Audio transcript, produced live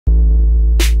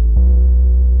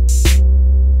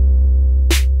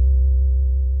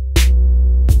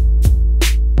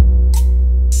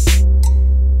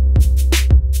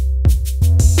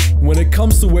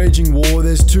whilst waging war,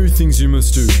 there's two things you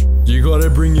must do. You gotta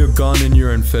bring your gun and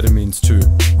your amphetamines too.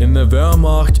 In the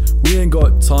Wehrmacht, we ain't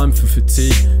got time for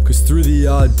fatigue, cause through the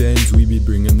Ardennes we be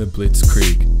bringing the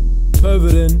blitzkrieg.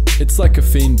 Pervertin, it's like a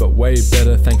fiend but way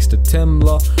better thanks to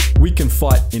Temmler. We can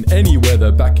fight in any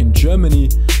weather. Back in Germany,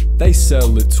 they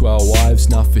sell it to our wives.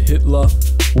 Now for Hitler,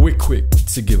 we're quick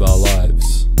to give our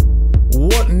lives.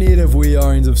 What need have we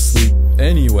Aryans of sleep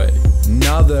anyway?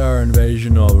 Now that our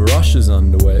invasion of Russia's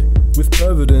underway, with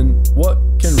Pervertin, what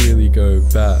can really go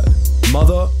bad?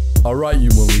 Mother, I'll write you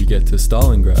when we get to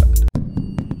Stalingrad.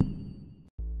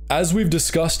 As we've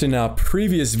discussed in our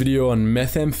previous video on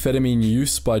methamphetamine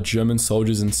use by German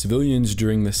soldiers and civilians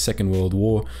during the Second World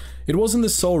War, it wasn't the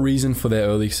sole reason for their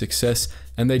early success,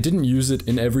 and they didn't use it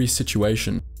in every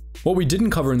situation. What we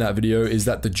didn't cover in that video is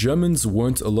that the Germans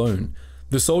weren't alone.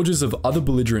 The soldiers of other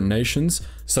belligerent nations,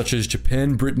 such as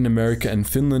Japan, Britain, America, and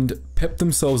Finland, pepped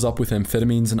themselves up with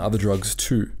amphetamines and other drugs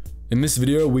too. In this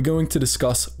video, we're going to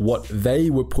discuss what they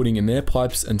were putting in their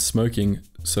pipes and smoking,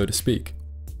 so to speak.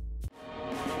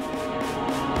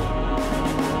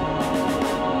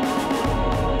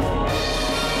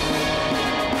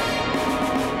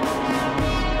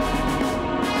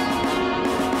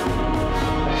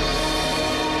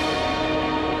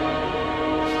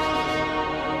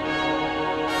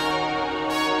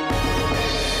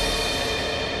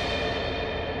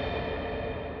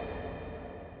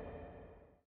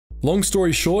 Long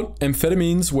story short,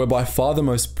 amphetamines were by far the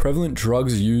most prevalent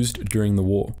drugs used during the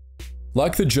war.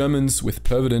 Like the Germans with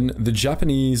Pervertin, the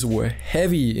Japanese were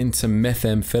heavy into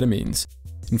methamphetamines.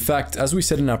 In fact, as we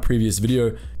said in our previous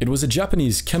video, it was a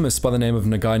Japanese chemist by the name of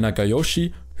Nagai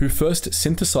Nagayoshi who first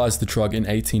synthesized the drug in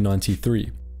 1893.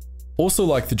 Also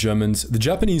like the Germans, the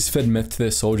Japanese fed meth to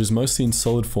their soldiers mostly in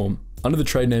solid form, under the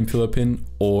trade name Pilopin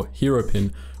or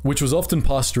Hiropin, which was often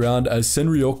passed around as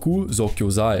Senryoku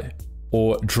Zokyozai,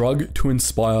 or drug to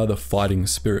inspire the fighting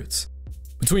spirits.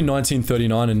 Between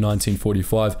 1939 and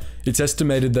 1945, it's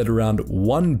estimated that around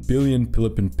 1 billion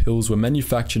Pilopin pills were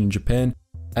manufactured in Japan,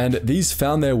 and these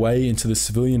found their way into the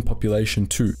civilian population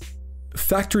too.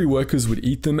 Factory workers would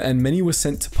eat them, and many were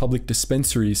sent to public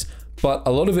dispensaries, but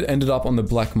a lot of it ended up on the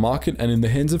black market and in the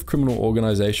hands of criminal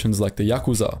organizations like the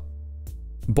Yakuza.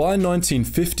 By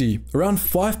 1950, around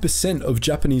 5% of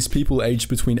Japanese people aged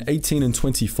between 18 and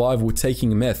 25 were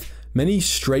taking meth, many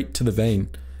straight to the vein.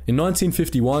 In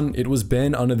 1951, it was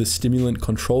banned under the stimulant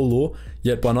control law,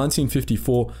 yet by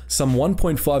 1954, some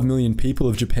 1.5 million people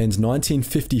of Japan's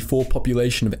 1954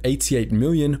 population of 88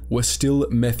 million were still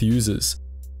meth users.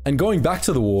 And going back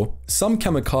to the war, some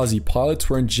kamikaze pilots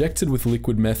were injected with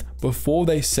liquid meth before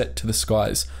they set to the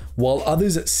skies, while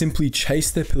others simply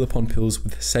chased their Pilopon pills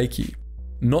with sake.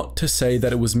 Not to say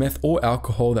that it was meth or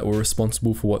alcohol that were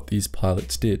responsible for what these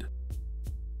pilots did.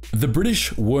 The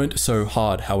British weren't so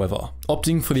hard, however,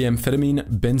 opting for the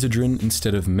amphetamine Benzedrine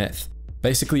instead of meth,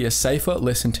 basically a safer,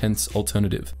 less intense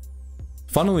alternative.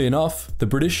 Funnily enough, the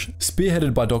British,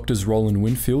 spearheaded by doctors Roland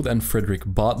Winfield and Frederick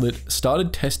Bartlett,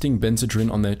 started testing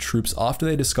Benzedrine on their troops after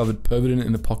they discovered Pervertin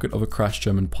in the pocket of a crashed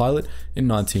German pilot in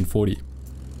 1940.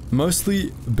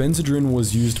 Mostly, Benzedrine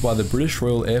was used by the British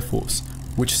Royal Air Force,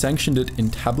 which sanctioned it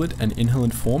in tablet and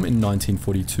inhalant form in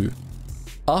 1942.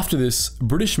 After this,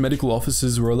 British medical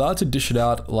officers were allowed to dish it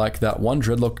out like that one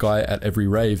dreadlock guy at every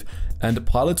rave, and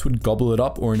pilots would gobble it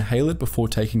up or inhale it before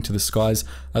taking to the skies,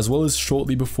 as well as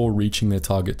shortly before reaching their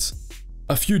targets.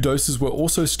 A few doses were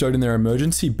also stowed in their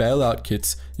emergency bailout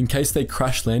kits in case they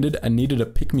crash landed and needed a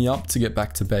pick-me-up to get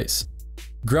back to base.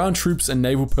 Ground troops and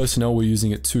naval personnel were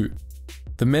using it too.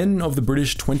 The men of the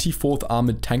British 24th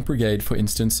Armoured Tank Brigade, for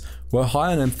instance, were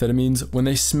high on amphetamines when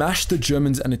they smashed the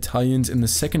Germans and Italians in the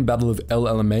Second Battle of El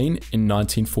Alamein in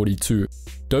 1942,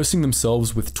 dosing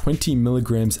themselves with 20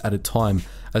 milligrams at a time,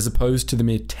 as opposed to the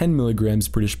mere 10 milligrams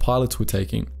British pilots were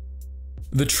taking.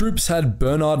 The troops had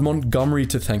Bernard Montgomery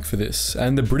to thank for this,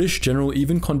 and the British general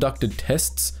even conducted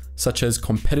tests, such as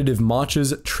competitive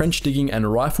marches, trench digging,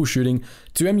 and rifle shooting,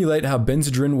 to emulate how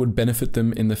Benzedrine would benefit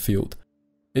them in the field.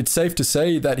 It's safe to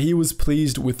say that he was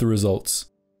pleased with the results.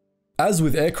 As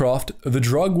with aircraft, the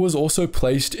drug was also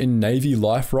placed in Navy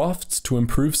life rafts to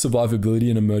improve survivability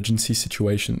in emergency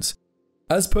situations.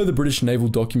 As per the British naval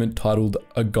document titled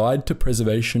A Guide to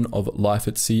Preservation of Life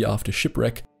at Sea After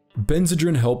Shipwreck,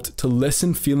 Benzedrine helped to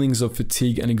lessen feelings of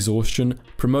fatigue and exhaustion,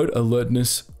 promote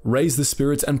alertness, raise the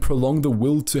spirits, and prolong the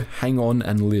will to hang on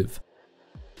and live.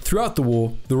 Throughout the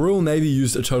war, the Royal Navy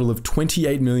used a total of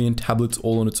 28 million tablets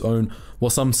all on its own, while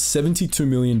some 72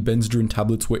 million Benzedrine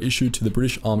tablets were issued to the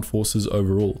British Armed Forces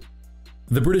overall.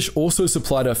 The British also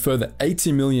supplied a further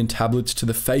 80 million tablets to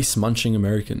the face-munching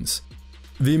Americans.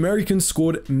 The Americans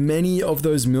scored many of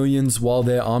those millions while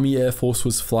their Army Air Force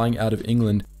was flying out of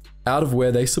England, out of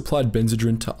where they supplied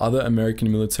Benzedrine to other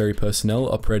American military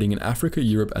personnel operating in Africa,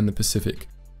 Europe, and the Pacific.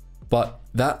 But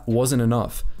that wasn't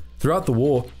enough. Throughout the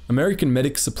war, American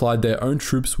medics supplied their own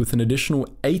troops with an additional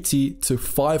 80 to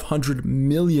 500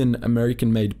 million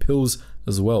American-made pills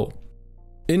as well.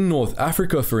 In North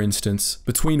Africa, for instance,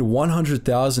 between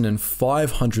 100,000 and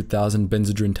 500,000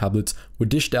 Benzedrine tablets were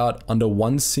dished out under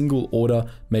one single order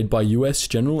made by US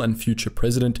General and future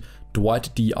President Dwight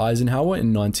D. Eisenhower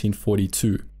in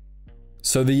 1942.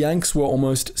 So the Yanks were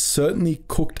almost certainly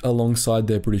cooked alongside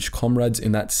their British comrades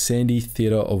in that sandy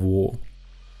theatre of war.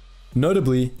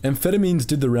 Notably, amphetamines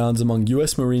did the rounds among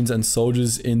US Marines and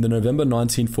soldiers in the November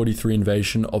 1943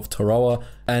 invasion of Tarawa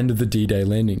and the D-Day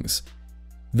landings.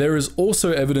 There is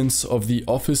also evidence of the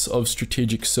Office of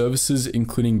Strategic Services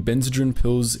including Benzedrine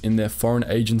pills in their foreign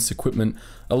agents' equipment,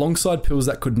 alongside pills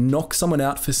that could knock someone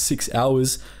out for 6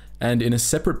 hours, and in a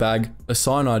separate bag, a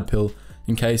cyanide pill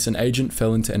in case an agent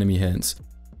fell into enemy hands.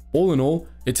 All in all,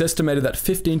 it's estimated that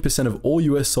 15% of all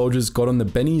US soldiers got on the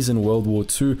bennies in World War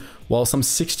II, while some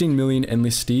 16 million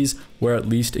enlistees were at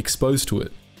least exposed to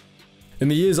it. In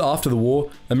the years after the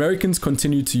war, Americans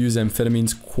continued to use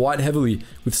amphetamines quite heavily,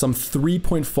 with some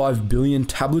 3.5 billion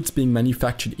tablets being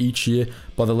manufactured each year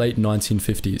by the late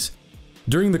 1950s.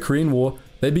 During the Korean War,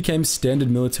 they became standard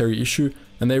military issue,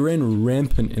 and they ran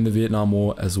rampant in the Vietnam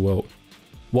War as well.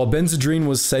 While Benzedrine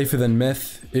was safer than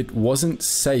meth, it wasn't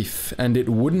safe, and it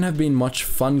wouldn't have been much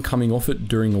fun coming off it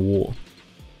during a war.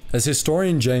 As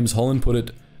historian James Holland put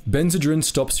it, Benzedrine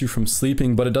stops you from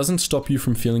sleeping, but it doesn't stop you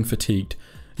from feeling fatigued.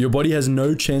 Your body has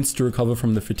no chance to recover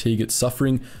from the fatigue it's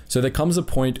suffering, so there comes a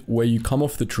point where you come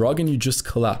off the drug and you just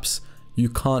collapse. You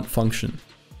can't function.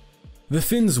 The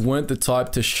Finns weren't the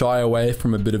type to shy away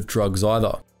from a bit of drugs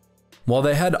either. While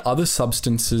they had other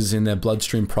substances in their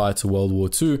bloodstream prior to World War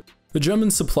II, the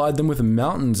Germans supplied them with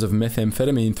mountains of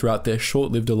methamphetamine throughout their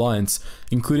short-lived alliance,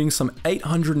 including some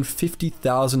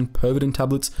 850,000 Pervitin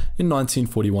tablets in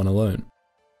 1941 alone.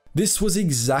 This was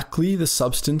exactly the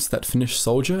substance that Finnish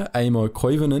soldier Eimo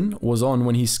Koivunen was on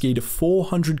when he skied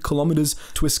 400 kilometers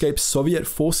to escape Soviet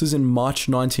forces in March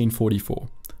 1944.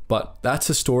 But that's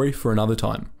a story for another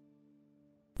time.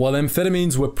 While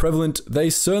amphetamines were prevalent, they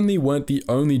certainly weren't the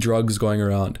only drugs going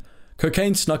around.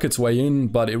 Cocaine snuck its way in,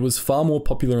 but it was far more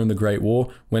popular in the Great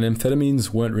War when amphetamines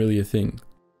weren't really a thing.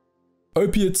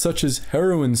 Opiates such as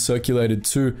heroin circulated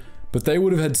too, but they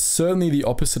would have had certainly the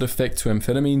opposite effect to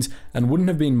amphetamines and wouldn't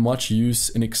have been much use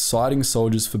in exciting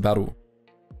soldiers for battle.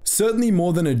 Certainly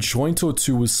more than a joint or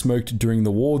two was smoked during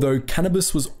the war, though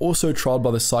cannabis was also trialed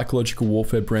by the Psychological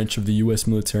Warfare branch of the US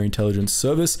Military Intelligence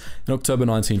Service in October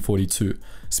 1942,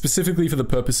 specifically for the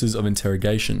purposes of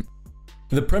interrogation.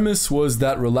 The premise was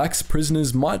that relaxed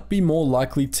prisoners might be more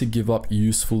likely to give up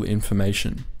useful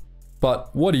information.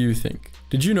 But what do you think?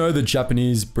 Did you know the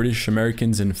Japanese, British,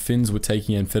 Americans, and Finns were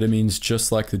taking amphetamines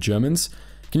just like the Germans?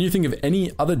 Can you think of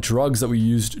any other drugs that were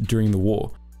used during the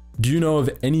war? Do you know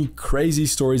of any crazy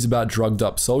stories about drugged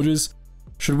up soldiers?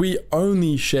 Should we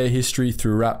only share history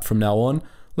through rap from now on?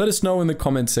 Let us know in the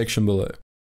comment section below.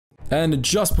 And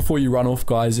just before you run off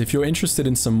guys, if you're interested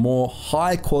in some more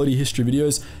high quality history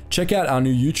videos, check out our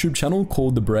new YouTube channel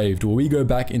called The Braved, where we go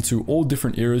back into all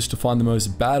different eras to find the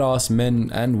most badass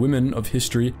men and women of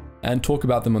history and talk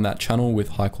about them on that channel with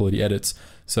high quality edits.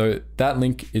 So that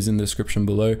link is in the description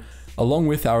below, along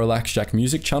with our Relax Jack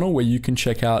music channel, where you can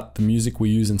check out the music we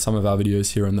use in some of our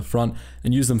videos here on the front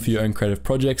and use them for your own creative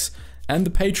projects, and the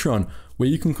Patreon, where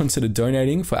you can consider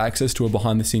donating for access to a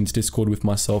behind the scenes Discord with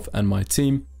myself and my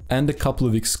team, and a couple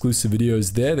of exclusive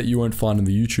videos there that you won't find on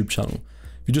the YouTube channel.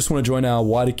 If you just want to join our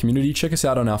wider community, check us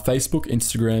out on our Facebook,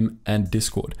 Instagram, and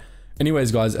Discord.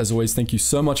 Anyways guys, as always, thank you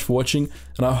so much for watching,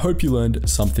 and I hope you learned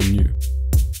something new.